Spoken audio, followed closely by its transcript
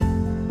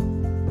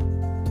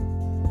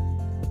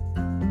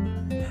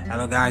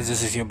Hello guys,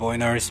 this is your boy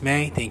Norris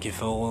May. Thank you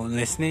for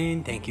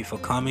listening. Thank you for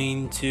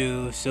coming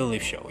to Soul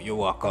Life Show. You're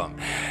welcome.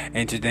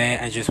 And today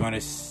I just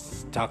want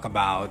to talk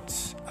about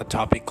a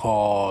topic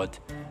called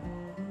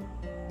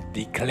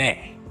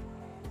declare.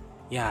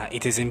 Yeah,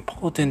 it is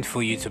important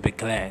for you to be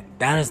clear.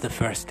 That is the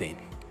first thing.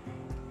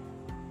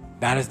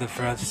 That is the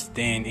first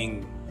thing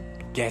in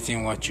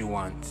getting what you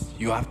want.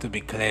 You have to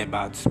be clear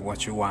about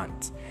what you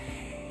want.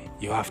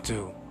 You have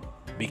to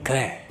be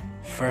clear.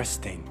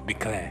 First thing, be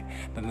clear.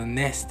 Then the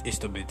next is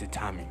to be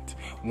determined.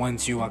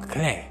 Once you are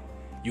clear,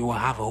 you will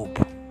have hope.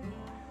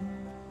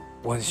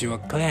 Once you are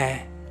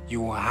clear,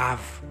 you will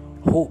have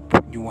hope.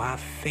 You will have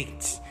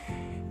faith.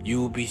 You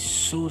will be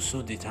so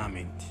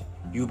determined.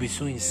 You will be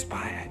so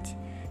inspired.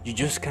 You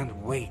just can't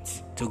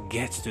wait to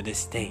get to the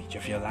stage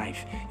of your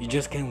life. You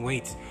just can't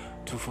wait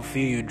to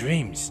fulfill your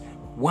dreams.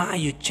 Why are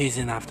you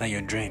chasing after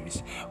your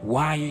dreams?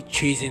 Why are you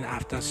chasing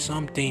after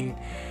something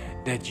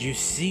that you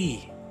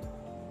see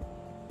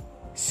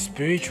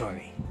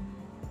spiritually,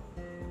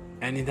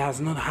 and it has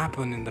not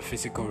happened in the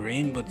physical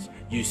realm, but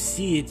you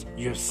see it,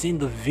 you're seeing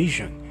the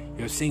vision,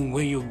 you're seeing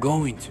where you're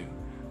going to?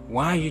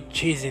 Why are you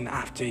chasing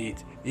after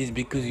it? It's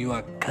because you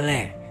are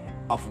clear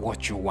of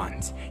what you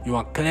want. You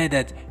are clear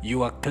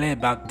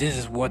about this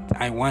is what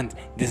I want,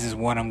 this is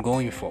what I'm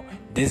going for,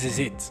 this is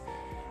it.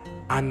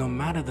 And no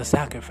matter the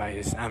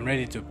sacrifices, I'm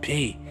ready to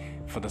pay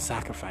for the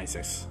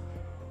sacrifices.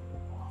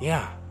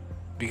 Yeah,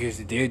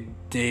 because there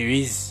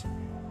is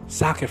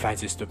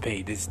sacrifices to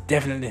pay. There's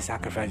definitely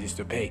sacrifices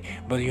to pay,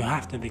 but you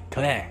have to be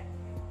clear.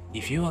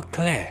 If you are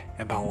clear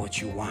about what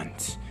you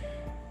want,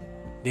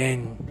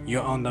 then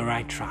you're on the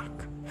right track.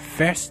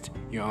 First,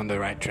 you're on the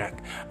right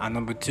track, and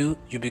number two,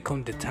 you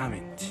become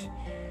determined.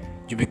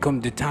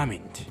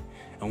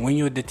 And when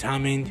you're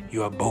determined,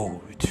 you are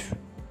bold.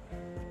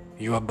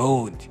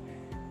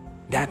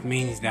 That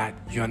means that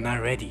you're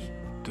not ready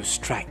to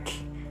strike.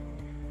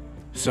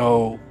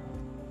 So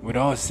with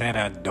all said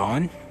and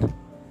done,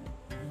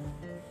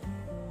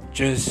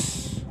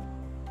 just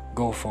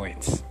go for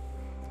it.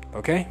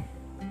 Okay?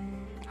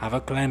 Have a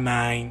clear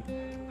mind,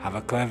 have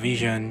a clear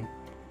vision,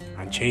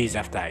 and chase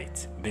after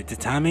it. Be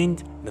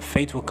determined, the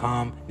faith will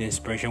come, the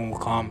inspiration will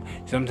come.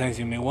 Sometimes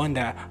you may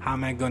wonder, how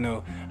am I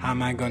gonna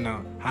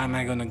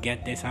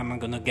get this? How am I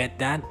gonna get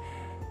that?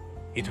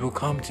 It will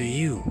come to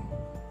you.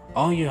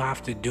 All you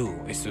have to do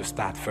is to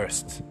start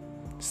first.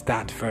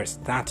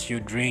 Start your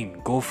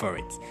dream. Go for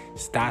it.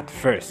 Start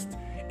first.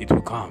 It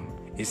will come.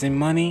 Is it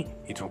money?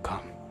 It will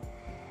come.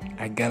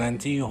 I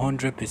guarantee you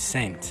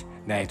 100%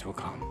 that it will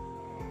come.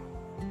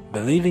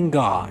 Believe in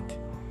God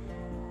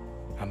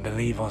and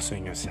believe also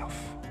in yourself,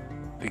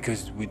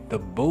 because with the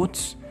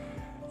both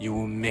you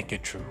will make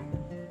it true.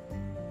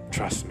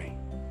 Trust me,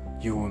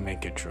 you will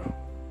make it true.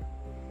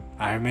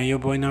 I remain your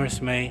boy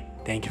Norris May.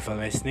 Thank you for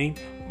listening,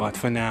 but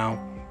for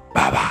now,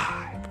 bye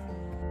bye.